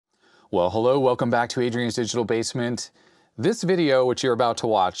Well, hello, welcome back to Adrian's Digital Basement. This video, which you're about to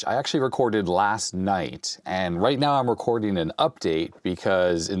watch, I actually recorded last night, and right now I'm recording an update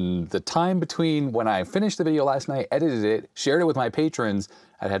because in the time between when I finished the video last night, edited it, shared it with my patrons,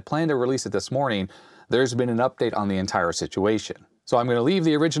 I had planned to release it this morning, there's been an update on the entire situation. So I'm going to leave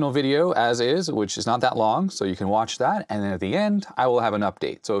the original video as is, which is not that long, so you can watch that, and then at the end, I will have an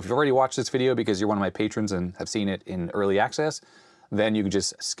update. So if you've already watched this video because you're one of my patrons and have seen it in early access, then you can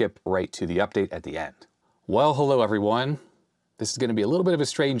just skip right to the update at the end. Well, hello everyone. This is going to be a little bit of a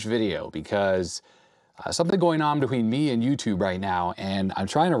strange video because something going on between me and YouTube right now, and I'm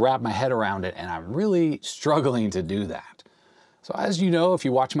trying to wrap my head around it, and I'm really struggling to do that. So as you know, if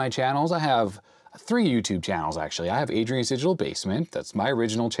you watch my channels, I have 3 YouTube channels actually. I have Adrian's Digital Basement, that's my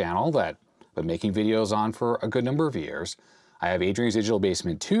original channel that I've been making videos on for a good number of years. I have Adrian's Digital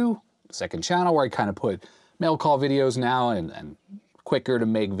Basement 2, second channel where I kind of put mail call videos now and quicker to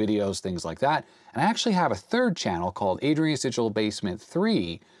make videos, things like that. And I actually have a third channel called Adrian's Digital Basement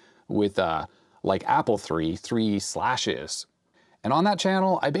 3 with like Apple 3 slashes. And on that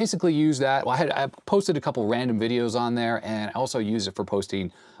channel, I basically use that. Well, I posted a couple random videos on there, and I also use it for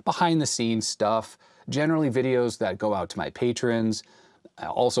posting behind the scenes stuff, generally videos that go out to my patrons.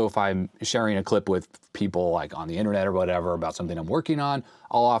 Also, if I'm sharing a clip with people like on the internet or whatever about something I'm working on,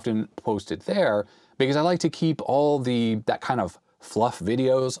 I'll often post it there because I like to keep all that kind of fluff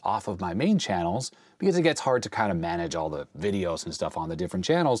videos off of my main channels because it gets hard to kind of manage all the videos and stuff on the different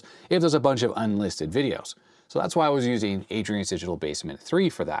channels if there's a bunch of unlisted videos. So that's why I was using Adrian's Digital Basement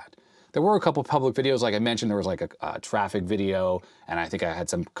 3 for that. There were a couple public videos, like I mentioned, there was like a traffic video, and I think I had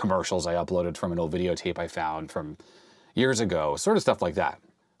some commercials I uploaded from an old videotape I found from years ago, sort of stuff like that.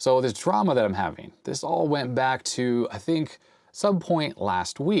 So this drama that I'm having, this all went back to, I think, some point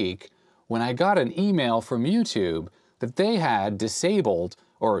last week when I got an email from YouTube that they had disabled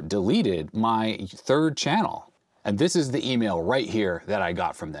or deleted my third channel. And this is the email right here that I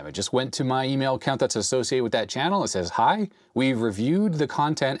got from them. It just went to my email account that's associated with that channel. It says, "Hi, we've reviewed the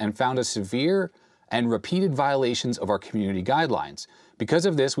content and found a severe and repeated violations of our community guidelines. Because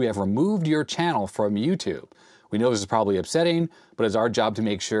of this, we have removed your channel from YouTube. We know this is probably upsetting, but it's our job to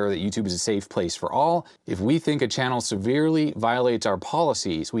make sure that YouTube is a safe place for all. If we think a channel severely violates our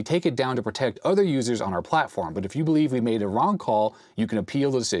policies, we take it down to protect other users on our platform. But if you believe we made a wrong call, you can appeal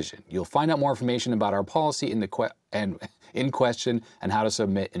the decision. You'll find out more information about our policy in question and how to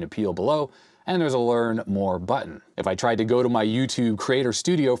submit an appeal below. And there's a learn more button." If I tried to go to my YouTube Creator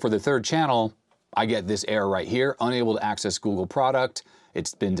Studio for the third channel, I get this error right here, unable to access Google product.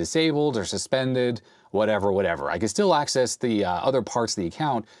 It's been disabled or suspended, whatever. I can still access the other parts of the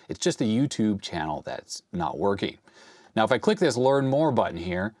account. It's just the YouTube channel that's not working. Now, if I click this Learn More button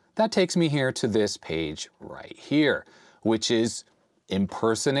here, that takes me here to this page right here, which is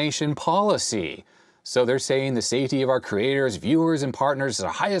impersonation policy. So they're saying the safety of our creators, viewers, and partners is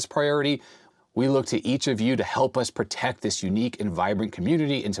our highest priority. We look to each of you to help us protect this unique and vibrant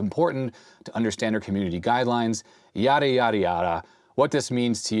community. It's important to understand our community guidelines, yada, yada, yada. What this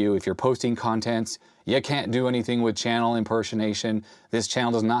means to you if you're posting contents, you can't do anything with channel impersonation. This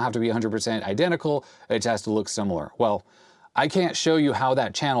channel does not have to be 100% identical. It has to look similar. Well, I can't show you how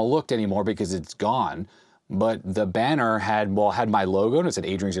that channel looked anymore because it's gone, but the banner had my logo and it said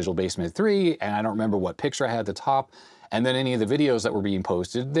Adrian's Digital Basement 3, and I don't remember what picture I had at the top. And then any of the videos that were being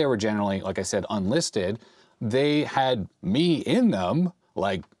posted, they were generally, like I said, unlisted. They had me in them,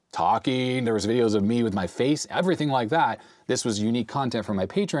 like talking, there was videos of me with my face, everything like that. This was unique content for my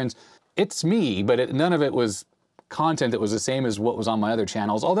patrons. It's me, but none of it was content that was the same as what was on my other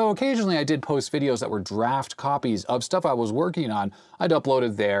channels. Although occasionally I did post videos that were draft copies of stuff I was working on. I'd upload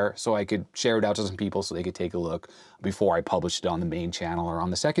it there so I could share it out to some people so they could take a look before I published it on the main channel or on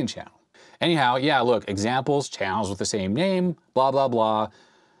the second channel. Anyhow, yeah, look, examples, channels with the same name, blah, blah, blah.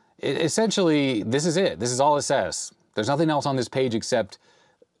 Essentially, this is it. This is all it says. There's nothing else on this page except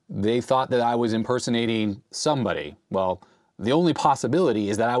they thought that I was impersonating somebody. Well, the only possibility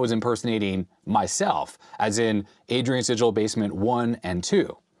is that I was impersonating myself, as in Adrian's Digital Basement 1 and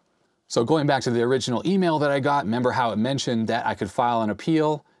 2. So going back to the original email that I got, remember how it mentioned that I could file an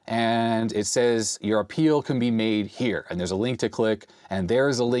appeal, and it says your appeal can be made here, and there's a link to click, and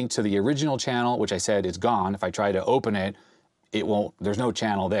there's a link to the original channel, which I said is gone. If I try to open it, it won't, there's no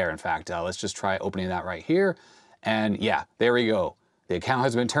channel there. In fact, let's just try opening that right here. And yeah, there we go. The account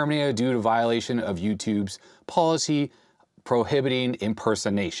has been terminated due to violation of YouTube's policy prohibiting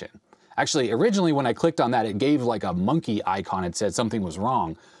impersonation. Actually, originally when I clicked on that, it gave like a monkey icon. It said something was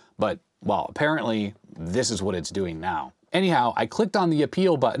wrong, but well, apparently this is what it's doing now. Anyhow, I clicked on the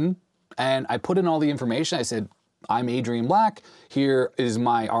appeal button and I put in all the information. I said, I'm Adrian Black. Here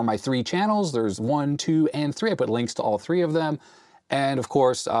are my 3 channels. There's 1, 2, and 3. I put links to all 3 of them. And of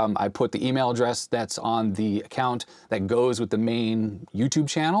course, I put the email address that's on the account that goes with the main YouTube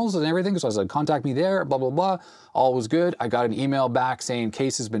channels and everything. So I said, contact me there, blah, blah, blah. All was good. I got an email back saying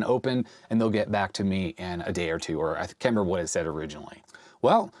case has been opened and they'll get back to me in a day or 2, or I can't remember what it said originally.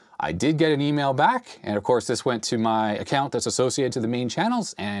 Well, I did get an email back. And of course, this went to my account that's associated to the main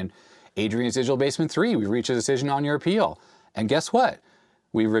channels, and Adrian's Digital Basement 3, we reached a decision on your appeal. And guess what?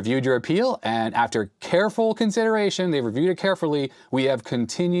 We reviewed your appeal, and after careful consideration, they reviewed it carefully, we have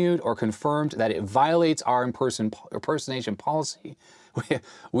continued or confirmed that it violates our impersonation policy.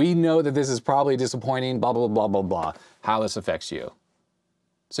 We know that this is probably disappointing, blah, blah, blah, blah, blah, how this affects you.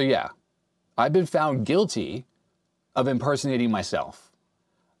 So yeah, I've been found guilty of impersonating myself.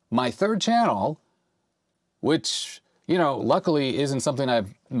 My 3rd channel, which, you know, luckily isn't something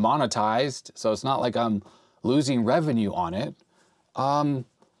I've monetized, so it's not like I'm losing revenue on it.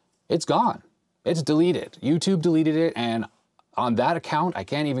 It's gone. It's deleted. YouTube deleted it, and on that account, I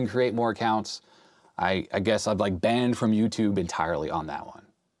can't even create more accounts. I guess I've like banned from YouTube entirely on that one.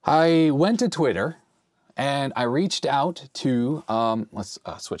 I went to Twitter and I reached out to, let's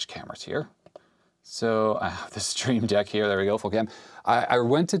switch cameras here. So I have the stream deck here. There we go, full cam. I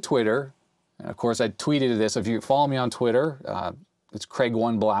went to Twitter, and of course I tweeted this. If you follow me on Twitter, it's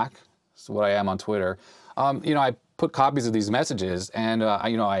Craig1Black. That's what I am on Twitter. You know, I put copies of these messages, and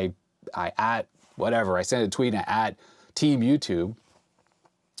you know, I sent a tweet at Team YouTube,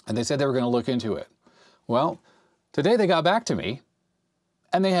 and they said they were going to look into it. Well, today they got back to me,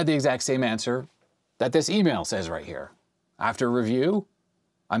 and they had the exact same answer that this email says right here. After review,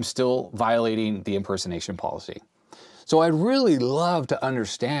 I'm still violating the impersonation policy. So I'd really love to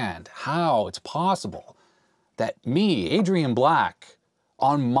understand how it's possible that me, Adrian Black,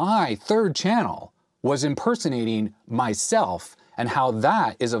 on my 3rd channel, was impersonating myself, and how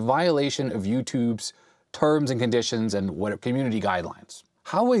that is a violation of YouTube's terms and conditions and what community guidelines.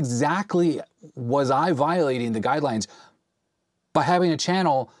 How exactly was I violating the guidelines by having a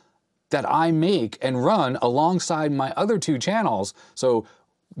channel that I make and run alongside my other 2 channels? So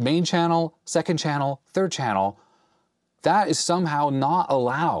main channel, 2nd channel, 3rd channel, that is somehow not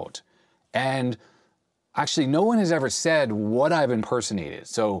allowed. And actually, no one has ever said what I've impersonated.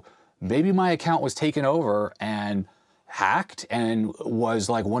 So maybe my account was taken over and hacked and was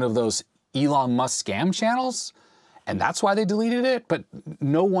like one of those Elon Musk scam channels, and that's why they deleted it. But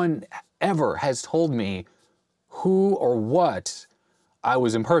no one ever has told me who or what I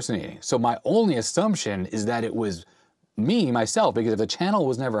was impersonating. So my only assumption is that it was me, myself, because if the channel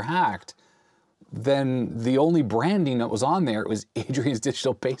was never hacked, then the only branding that was on there was Adrian's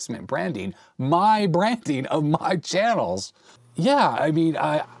Digital Basement branding, my branding of my channels. Yeah, I mean,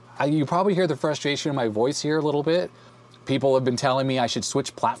 you probably hear the frustration in my voice here a little bit. People have been telling me I should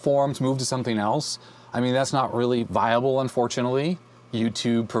switch platforms, move to something else. I mean, that's not really viable, unfortunately.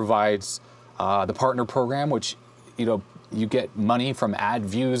 YouTube provides the partner program, which, you know, you get money from ad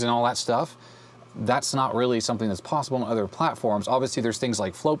views and all that stuff. That's not really something that's possible on other platforms. Obviously, there's things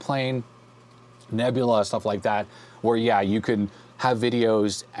like Floatplane, Nebula, stuff like that, where, yeah, you can have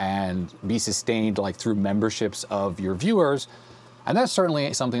videos and be sustained like through memberships of your viewers. And that's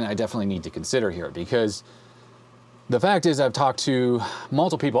certainly something I definitely need to consider here, because the fact is I've talked to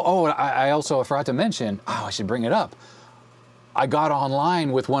multiple people. Oh, I also forgot to mention, oh, I should bring it up. I got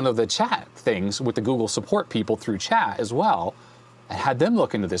online with one of the chat things with the Google support people through chat as well, and had them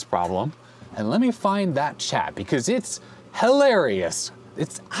look into this problem. And let me find that chat, because it's hilarious.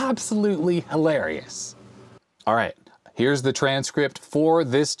 It's absolutely hilarious. All right, here's the transcript for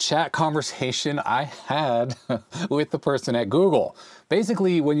this chat conversation I had with the person at Google.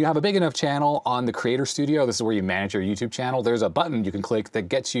 Basically, when you have a big enough channel on the Creator Studio, this is where you manage your YouTube channel, there's a button you can click that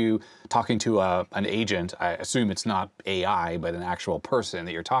gets you talking to an agent. I assume it's not AI, but an actual person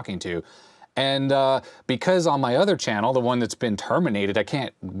that you're talking to. And because on my other channel, the one that's been terminated, I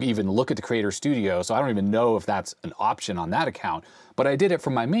can't even look at the Creator Studio, so I don't even know if that's an option on that account. But I did it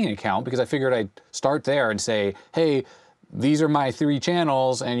from my main account because I figured I'd start there and say, hey, these are my 3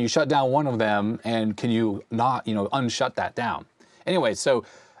 channels and you shut down one of them, and can you not, you know, unshut that down? Anyway, so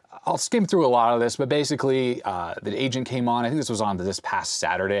I'll skim through a lot of this, but basically the agent came on, I think this was on this past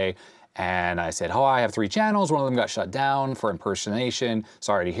Saturday, and I said, oh, I have 3 channels. One of them got shut down for impersonation.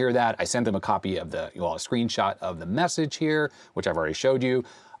 Sorry to hear that. I sent them a copy of the, well, a screenshot of the message here, which I've already showed you.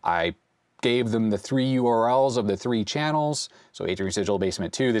 I gave them the 3 URLs of the 3 channels. So Adrian's Digital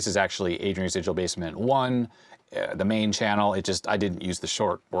Basement 2, this is actually Adrian's Digital Basement 1, the main channel. It just, I didn't use the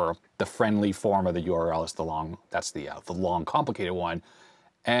short or the friendly form of the URL. It's the long, that's the long complicated one.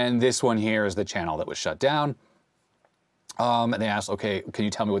 And this one here is the channel that was shut down. And they asked, okay, can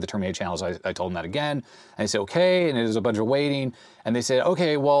you tell me what the terminated channel is? I told them that again. And they said, okay, and there's a bunch of waiting. And they said,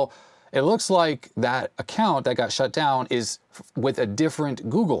 okay, well, it looks like that account that got shut down is with a different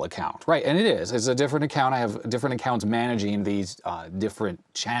Google account, right? And it is. It's a different account. I have different accounts managing these different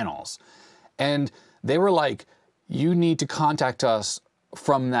channels. And they were like, you need to contact us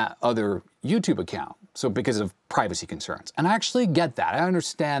from that other YouTube account. So because of privacy concerns. And I actually get that. I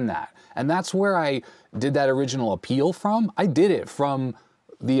understand that. And that's where I did that original appeal from. I did it from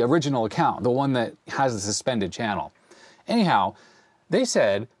the original account, the one that has the suspended channel. Anyhow, they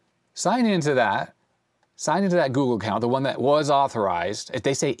said, sign into that Google account, the one that was authorized,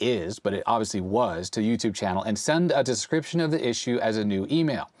 they say is, but it obviously was, to YouTube channel, and send a description of the issue as a new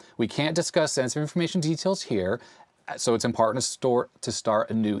email. We can't discuss sensitive information details here, so it's important to start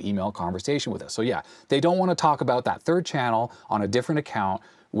a new email conversation with us. So yeah, they don't want to talk about that third channel on a different account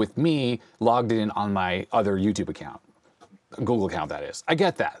with me logged in on my other YouTube account, Google account that is. I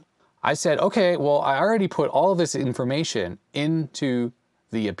get that. I said, okay, well, I already put all of this information into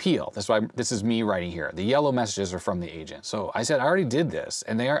the appeal. That's why this is me writing here. The yellow messages are from the agent. So I said, I already did this.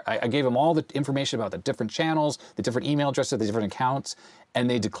 And I gave them all the information about the different channels, the different email addresses, the different accounts, and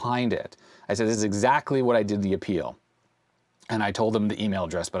they declined it. I said, this is exactly what I did the appeal. And I told them the email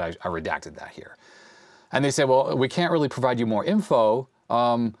address, but I redacted that here. And they said, well, we can't really provide you more info.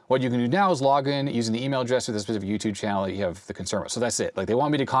 What you can do now is log in using the email address of the specific YouTube channel that you have the concern with. So that's it. Like, they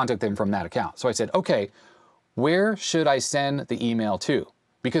want me to contact them from that account. So I said, okay, where should I send the email to?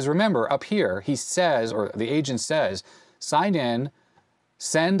 Because remember, up here, he says, or the agent says, sign in,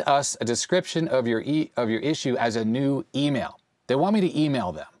 send us a description of your issue as a new email. They want me to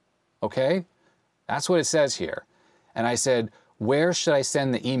email them, okay? That's what it says here. And I said, where should I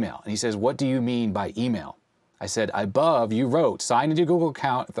send the email? And he says, what do you mean by email? I said, above you wrote, sign into your Google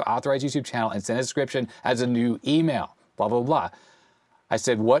account, the authorized YouTube channel, and send a description as a new email, blah, blah, blah. I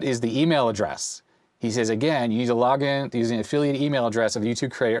said, what is the email address? He says, again, you need to log in using an affiliate email address of the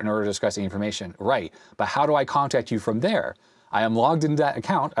YouTube creator in order to discuss the information. Right, but how do I contact you from there? I am logged into that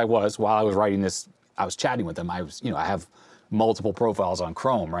account. While I was writing this, I was chatting with them. I have multiple profiles on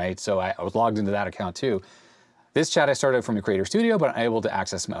Chrome, right? So I was logged into that account too. This chat I started from the Creator Studio, but I'm able to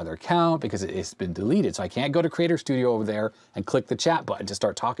access my other account because it's been deleted. So I can't go to Creator Studio over there and click the chat button to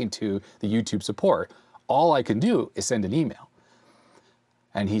start talking to the YouTube support. All I can do is send an email.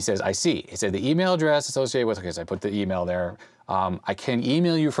 And he says, I see. He said the email address associated with, okay, so I put the email there. I can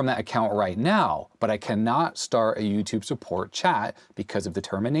email you from that account right now, but I cannot start a YouTube support chat because of the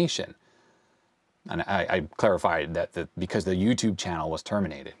termination. And I clarified that because the YouTube channel was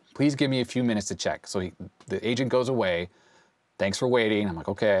terminated. Please give me a few minutes to check. So the agent goes away. Thanks for waiting. I'm like,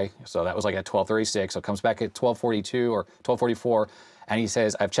 okay. So that was like at 12:36. So it comes back at 12:42 or 12:44. And he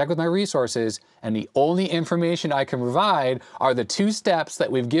says, I've checked with my resources, and the only information I can provide are the 2 steps that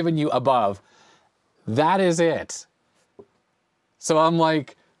we've given you above. That is it. So I'm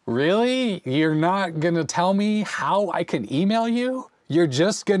like, really? You're not gonna tell me how I can email you? You're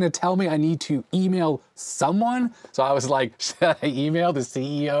just gonna tell me I need to email someone? So I was like, should I email the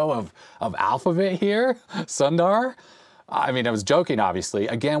CEO of Alphabet here, Sundar? I mean, I was joking, obviously.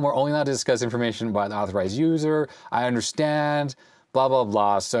 Again, we're only allowed to discuss information by the authorized user. I understand, blah, blah,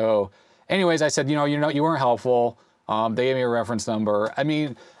 blah. So anyways, I said, you weren't helpful. They gave me a reference number. I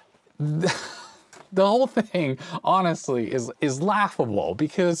mean, the whole thing, honestly, is laughable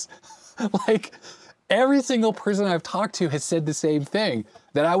because, like, every single person I've talked to has said the same thing,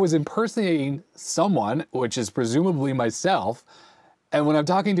 that I was impersonating someone, which is presumably myself. And when I'm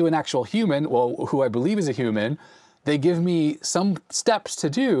talking to an actual human, well, who I believe is a human, they give me some steps to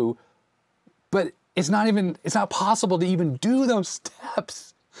do, but it's not possible to even do those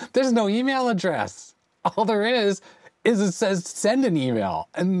steps. There's no email address. All there is it says send an email,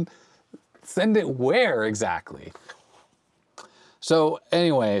 and send it where exactly? So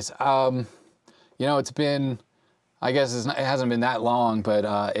anyways, it's been, I guess it hasn't been that long,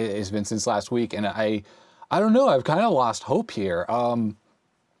 but it's been since last week, and I don't know, I've kind of lost hope here. I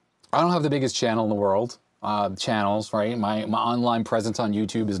don't have the biggest channel in the world. Channels, right? My online presence on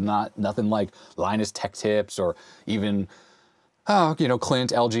YouTube is nothing like Linus Tech Tips or even,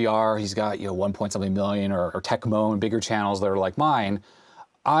 Clint LGR. He's got, 1 point something million, or Tecmo and bigger channels that are like mine.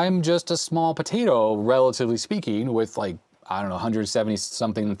 I'm just a small potato, relatively speaking, with like, I don't know, 170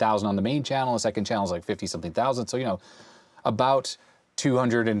 something thousand on the main channel. The second channel is like 50 something thousand. So, about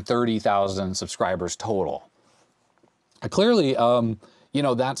 230,000 subscribers total. Clearly,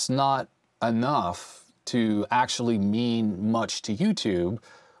 that's not enough to actually mean much to YouTube,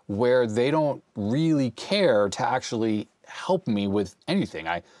 where they don't really care to actually help me with anything.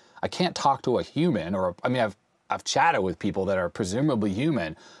 I can't talk to a human, or I mean, I've chatted with people that are presumably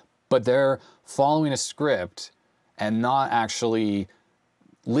human, but they're following a script and not actually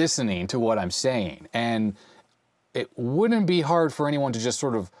listening to what I'm saying. And it wouldn't be hard for anyone to just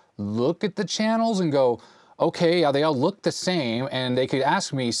sort of look at the channels and go, okay, they all look the same, and they could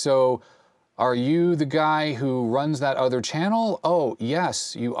ask me, so are you the guy who runs that other channel? Oh,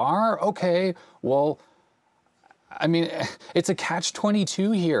 yes, you are? Okay, well, I mean, it's a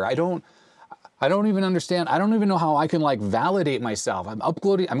catch-22 here. I don't even understand. I don't even know how I can like validate myself. I'm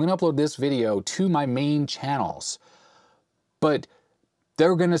gonna upload this video to my main channels, but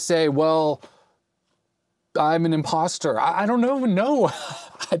they're gonna say, well, I'm an imposter. I don't even know.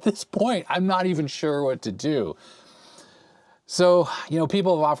 At this point, I'm not even sure what to do. So, you know,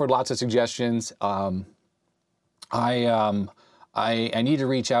 people have offered lots of suggestions. I need to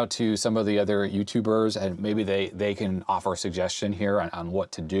reach out to some of the other YouTubers, and maybe they can offer a suggestion here on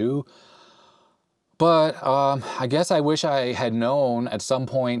what to do. But I guess I wish I had known at some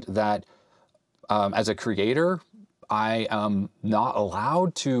point that as a creator, I am not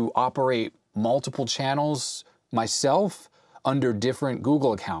allowed to operate multiple channels myself under different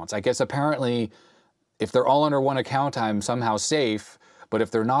Google accounts. I guess apparently if they're all under one account, I'm somehow safe, but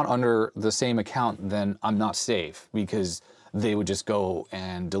if they're not under the same account, then I'm not safe, because they would just go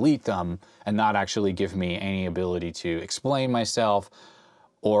and delete them and not actually give me any ability to explain myself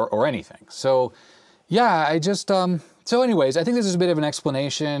or anything. So yeah, I just, so anyways, I think this is a bit of an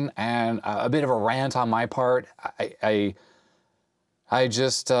explanation and a bit of a rant on my part. I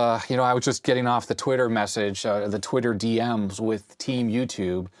just, you know, I was just getting off the Twitter message, the Twitter DMs with Team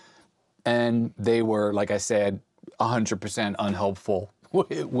YouTube, and they were, like I said, 100% unhelpful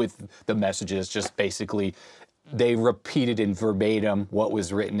with the messages. Just basically, they repeated in verbatim what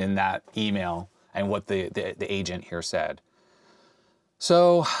was written in that email and what the agent here said.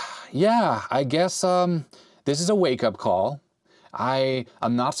 So, yeah, I guess this is a wake-up call.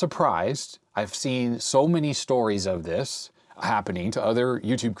 I'm not surprised. I've seen so many stories of this happening to other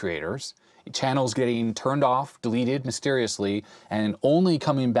YouTube creators. Channels getting turned off, deleted mysteriously, and only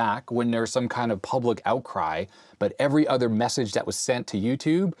coming back when there's some kind of public outcry. But every other message that was sent to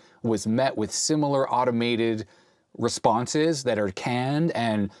YouTube was met with similar automated responses that are canned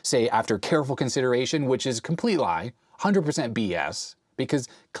and say after careful consideration, which is a complete lie, 100% BS, because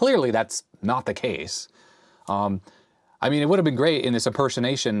clearly that's not the case. I mean, it would have been great in this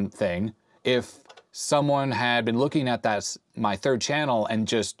impersonation thing if someone had been looking at my third channel and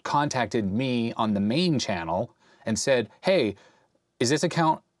just contacted me on the main channel and said, hey, is this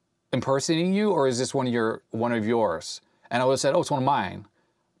account impersonating you, or is this one of yours? And I would have said, oh, it's one of mine.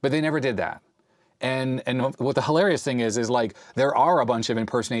 But they never did that. And what the hilarious thing is like, there are a bunch of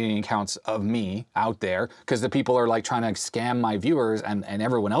impersonating accounts of me out there, because the people are like trying to scam my viewers and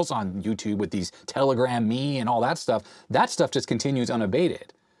everyone else on YouTube with these Telegram me and all that stuff. That stuff just continues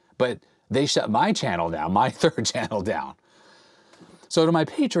unabated. But they shut my channel down, my third channel down. So to my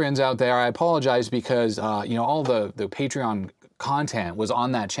patrons out there, I apologize, because you know, all the Patreon content was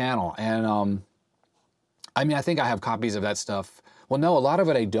on that channel. And I mean, I think I have copies of that stuff. Well, no, a lot of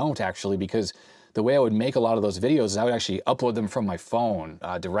it I don't actually, because the way I would make a lot of those videos is I would actually upload them from my phone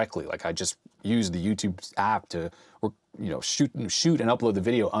directly. Like I just use the YouTube app to, you know, shoot and upload the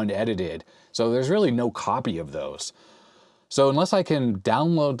video unedited. So there's really no copy of those. So unless I can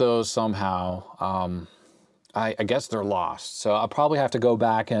download those somehow, I guess they're lost. So I'll probably have to go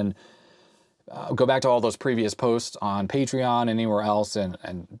back and go back to all those previous posts on Patreon and anywhere else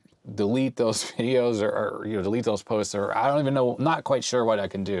and delete those videos or you know, delete those posts, or I don't even know, not quite sure what I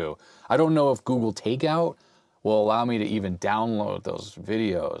can do. I don't know if Google Takeout will allow me to even download those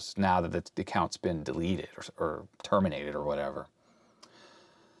videos now that the account's been deleted or terminated or whatever.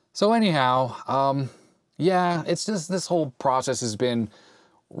 So anyhow, yeah, it's just this whole process has been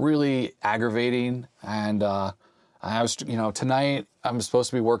really aggravating, and I was, you know, tonight I'm supposed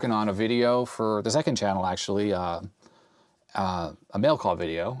to be working on a video for the second channel, actually, a mail call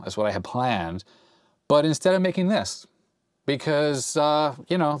video. That's what I had planned, but instead of making this, because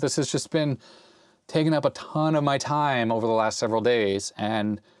you know, this has just been taking up a ton of my time over the last several days,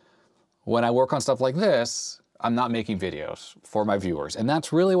 and when I work on stuff like this, I'm not making videos for my viewers, and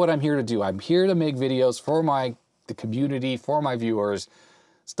that's really what I'm here to do. I'm here to make videos for the community, for my viewers,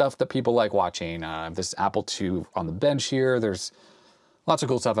 stuff that people like watching. This Apple II on the bench here. There's lots of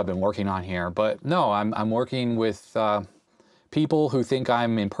cool stuff I've been working on here, but no, I'm working with people who think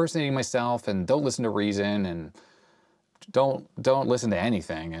I'm impersonating myself and don't listen to reason and don't listen to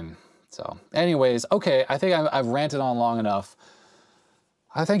anything. And so, anyways, okay, I think I've ranted on long enough.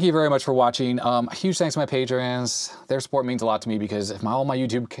 I thank you very much for watching. Huge thanks to my patrons. Their support means a lot to me, because if all my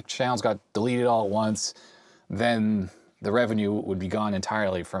YouTube channels got deleted all at once, then the revenue would be gone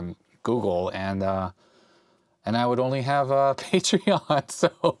entirely from Google, and I would only have Patreon.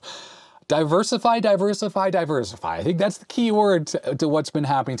 So diversify, diversify, diversify. I think that's the key word to what's been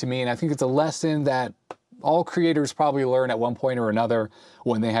happening to me, and I think it's a lesson that all creators probably learn at one point or another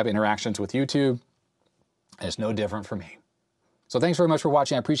when they have interactions with YouTube, and it's no different for me. So thanks very much for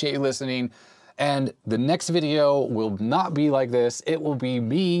watching. I appreciate you listening. And the next video will not be like this. It will be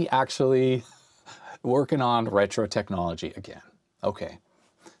me actually working on retro technology again. Okay,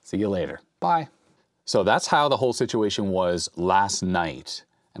 see you later. Bye. So that's how the whole situation was last night.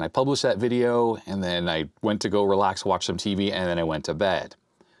 And I published that video, and then I went to go relax, watch some TV, and then I went to bed.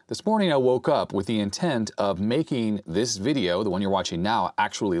 This morning I woke up with the intent of making this video, the one you're watching now,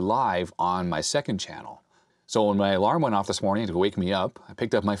 actually live on my second channel. So when my alarm went off this morning to wake me up, I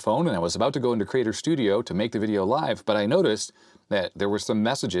picked up my phone and I was about to go into Creator Studio to make the video live, but I noticed that there were some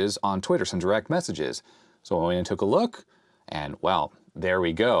messages on Twitter, some direct messages. So I went and took a look, and well, there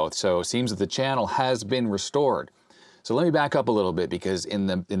we go. So it seems that the channel has been restored. So let me back up a little bit, because in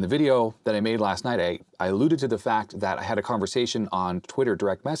the video that I made last night, I alluded to the fact that I had a conversation on Twitter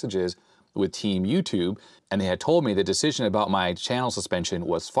direct messages with Team YouTube, and they had told me the decision about my channel suspension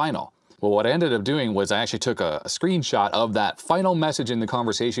was final. Well, what I ended up doing was I actually took a screenshot of that final message in the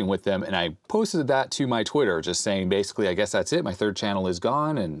conversation with them, and I posted that to my Twitter, just saying basically, I guess that's it, my third channel is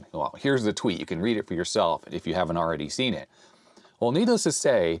gone, and well, here's the tweet. You can read it for yourself if you haven't already seen it. Well, needless to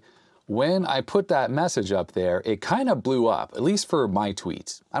say, when I put that message up there, it kind of blew up, at least for my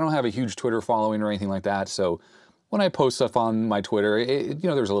tweets. I don't have a huge Twitter following or anything like that, so when I post stuff on my Twitter, you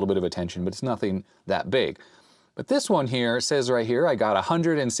know, there's a little bit of attention, but it's nothing that big. But this one here says right here, I got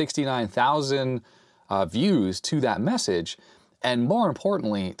 169,000 views to that message. And more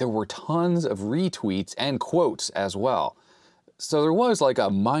importantly, there were tons of retweets and quotes as well. So there was like a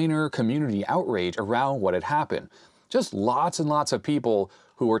minor community outrage around what had happened. Just lots and lots of people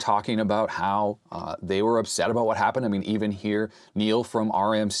who were talking about how they were upset about what happened. I mean, even here, Neil from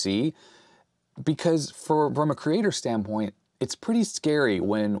RMC, because from a creator standpoint, it's pretty scary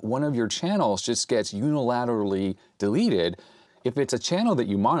when one of your channels just gets unilaterally deleted. If it's a channel that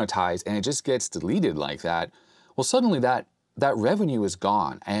you monetize and it just gets deleted like that, well, suddenly that revenue is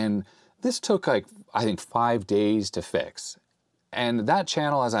gone. And this took like, I think 5 days to fix. And that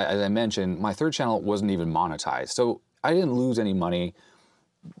channel, as I mentioned, my third channel wasn't even monetized. So I didn't lose any money.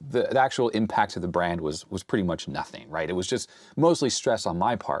 The actual impact to the brand was pretty much nothing, right? It was just mostly stress on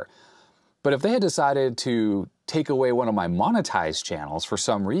my part. But if they had decided to take away one of my monetized channels for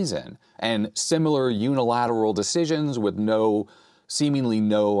some reason, and similar unilateral decisions with seemingly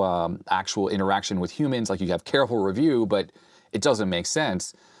no actual interaction with humans, like you have careful review, but it doesn't make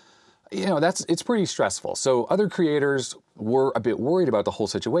sense, you know, it's pretty stressful. So other creators were a bit worried about the whole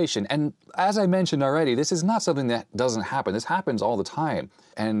situation. And as I mentioned already, this is not something that doesn't happen. This happens all the time.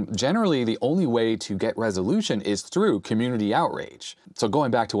 And generally, the only way to get resolution is through community outrage. So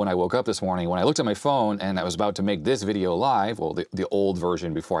going back to when I woke up this morning, when I looked at my phone and I was about to make this video live, well, the old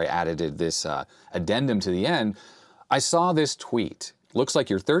version before I added this addendum to the end, I saw this tweet. Looks like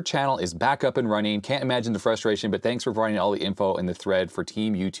your third channel is back up and running. Can't imagine the frustration, but thanks for providing all the info in the thread for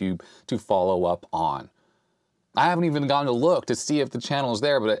Team YouTube to follow up on. I haven't even gone to look to see if the channel is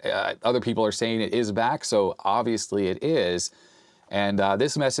there, but other people are saying it is back, so obviously it is. And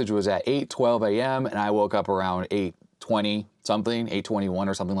this message was at 8:12 a.m. and I woke up around 8:20 something, 8:21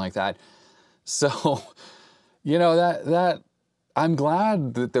 or something like that. So, you know, that I'm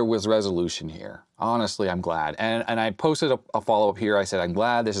glad that there was resolution here. Honestly, I'm glad. And I posted a follow-up here. I said, I'm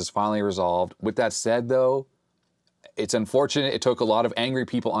glad this is finally resolved. With that said, though, it's unfortunate. It took a lot of angry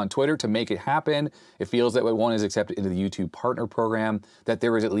people on Twitter to make it happen. It feels that when one is accepted into the YouTube Partner Program, that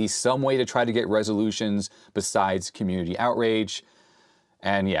there is at least some way to try to get resolutions besides community outrage.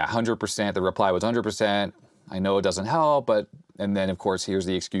 And yeah, 100%, the reply was 100%. I know it doesn't help, but, and then of course, here's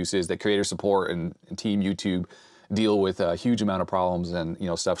the excuses that creator support and Team YouTube deal with a huge amount of problems, and you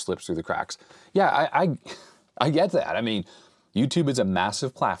know, stuff slips through the cracks. Yeah, I get that. I mean, YouTube is a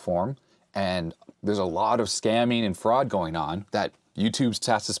massive platform, and there's a lot of scamming and fraud going on that YouTube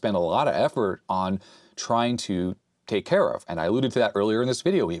has to spend a lot of effort on trying to take care of. And I alluded to that earlier in this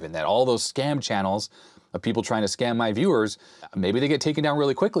video even, that all those scam channels of people trying to scam my viewers, maybe they get taken down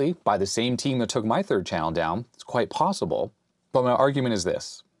really quickly by the same team that took my third channel down. It's quite possible. But my argument is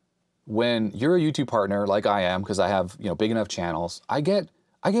this. When you're a YouTube partner like I am, because I have, you know, big enough channels, I get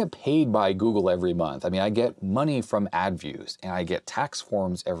paid by Google every month. I mean, I get money from ad views, and I get tax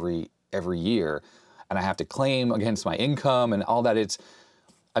forms every year, and I have to claim against my income and all that.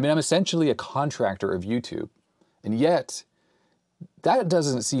 I mean, I'm essentially a contractor of YouTube, and yet that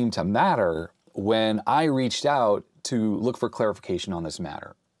doesn't seem to matter when I reached out to look for clarification on this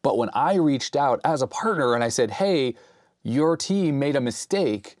matter. But when I reached out as a partner and I said, hey, your team made a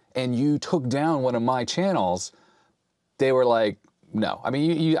mistake and you took down one of my channels, they were like, no. I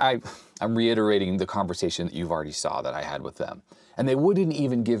mean, I'm reiterating the conversation that you've already saw that I had with them. And they wouldn't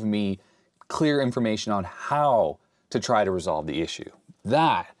even give me clear information on how to try to resolve the issue.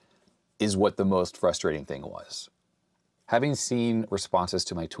 That is what the most frustrating thing was. Having seen responses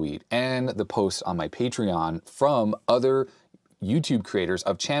to my tweet and the posts on my Patreon from other YouTube creators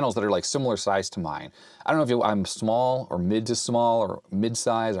of channels that are like similar size to mine. I don't know if I'm small or mid to small or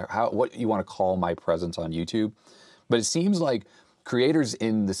mid-size or what you want to call my presence on YouTube, but it seems like creators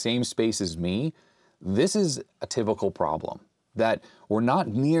in the same space as me, this is a typical problem, that we're not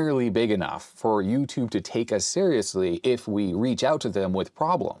nearly big enough for YouTube to take us seriously if we reach out to them with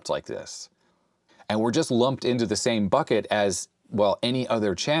problems like this. And we're just lumped into the same bucket as, well, any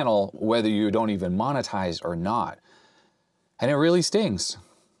other channel, whether you don't even monetize or not. And it really stings.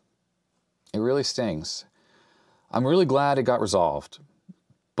 It really stings. I'm really glad it got resolved,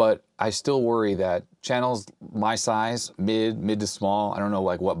 but I still worry that channels my size, mid to small, I don't know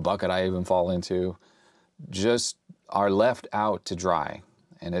like what bucket I even fall into, just are left out to dry.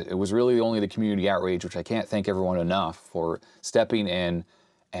 And it was really only the community outrage, which I can't thank everyone enough for stepping in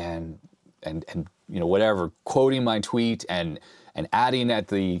and you know, whatever, quoting my tweet and adding at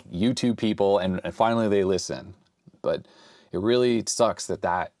the YouTube people, and finally they listen. But it really sucks that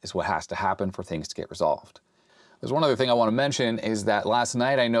that is what has to happen for things to get resolved. There's one other thing I want to mention is that last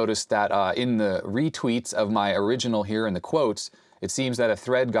night I noticed that in the retweets of my original here in the quotes, it seems that a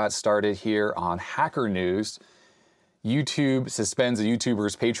thread got started here on Hacker News. YouTube suspends a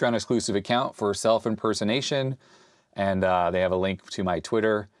YouTuber's Patreon exclusive account for self-impersonation, and they have a link to my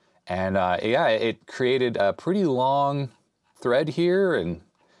Twitter. And yeah, it created a pretty long thread here and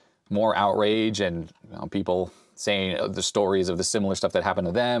more outrage and, you know, people saying the stories of the similar stuff that happened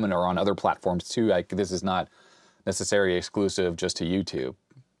to them and are on other platforms too. Like, this is not necessarily exclusive just to YouTube.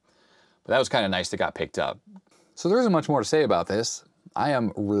 But that was kind of nice that got picked up. So there isn't much more to say about this. I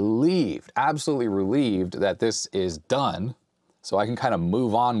am relieved, absolutely relieved that this is done, so I can kind of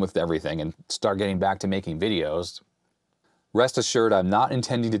move on with everything and start getting back to making videos. Rest assured, I'm not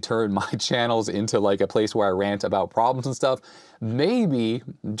intending to turn my channels into like a place where I rant about problems and stuff. Maybe,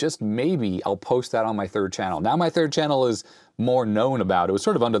 just maybe, I'll post that on my third channel. Now my third channel is more known about. It was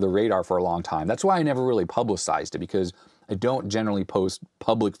sort of under the radar for a long time. That's why I never really publicized it, because I don't generally post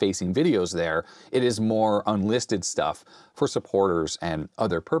public-facing videos there. It is more unlisted stuff for supporters and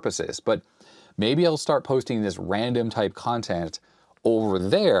other purposes. But maybe I'll start posting this random type content over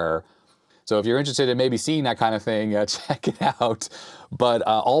there. So if you're interested in maybe seeing that kind of thing, check it out. But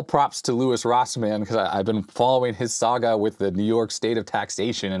all props to Louis Rossmann, because I've been following his saga with the New York state of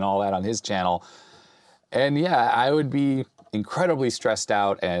taxation and all that on his channel. And yeah, I would be incredibly stressed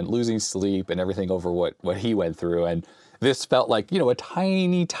out and losing sleep and everything over what he went through. And this felt like, you know, a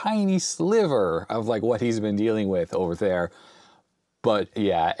tiny, tiny sliver of like what he's been dealing with over there. But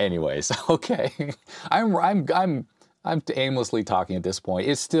yeah, anyways, okay. I'm aimlessly talking at this point.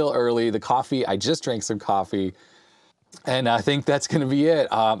 It's still early. The coffee, I just drank some coffee, and I think that's going to be it.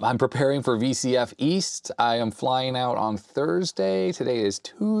 I'm preparing for VCF East. I am flying out on Thursday. Today is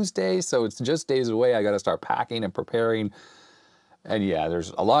Tuesday, so it's just days away. I got to start packing and preparing. And yeah,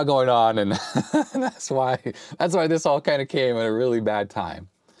 there's a lot going on, and that's why this all kind of came at a really bad time.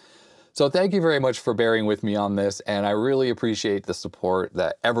 So thank you very much for bearing with me on this, and I really appreciate the support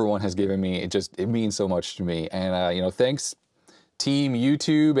that everyone has given me. It means so much to me. And you know, thanks Team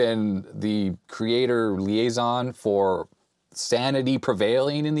YouTube and the creator liaison for sanity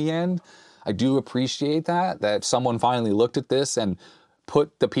prevailing in the end. I do appreciate that someone finally looked at this and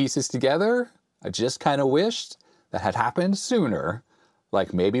put the pieces together. I just kind of wished that had happened sooner,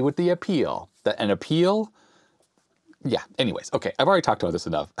 like maybe with the appeal. An appeal. Yeah, anyways, okay, I've already talked about this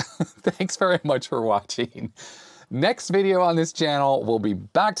enough. Thanks very much for watching. Next video on this channel will be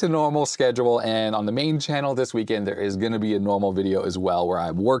back to normal schedule, and on the main channel this weekend, there is gonna be a normal video as well, where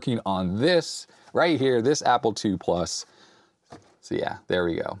I'm working on this right here, this Apple II Plus. So yeah, there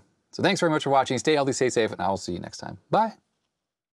we go. So thanks very much for watching. Stay healthy, stay safe, and I will see you next time. Bye.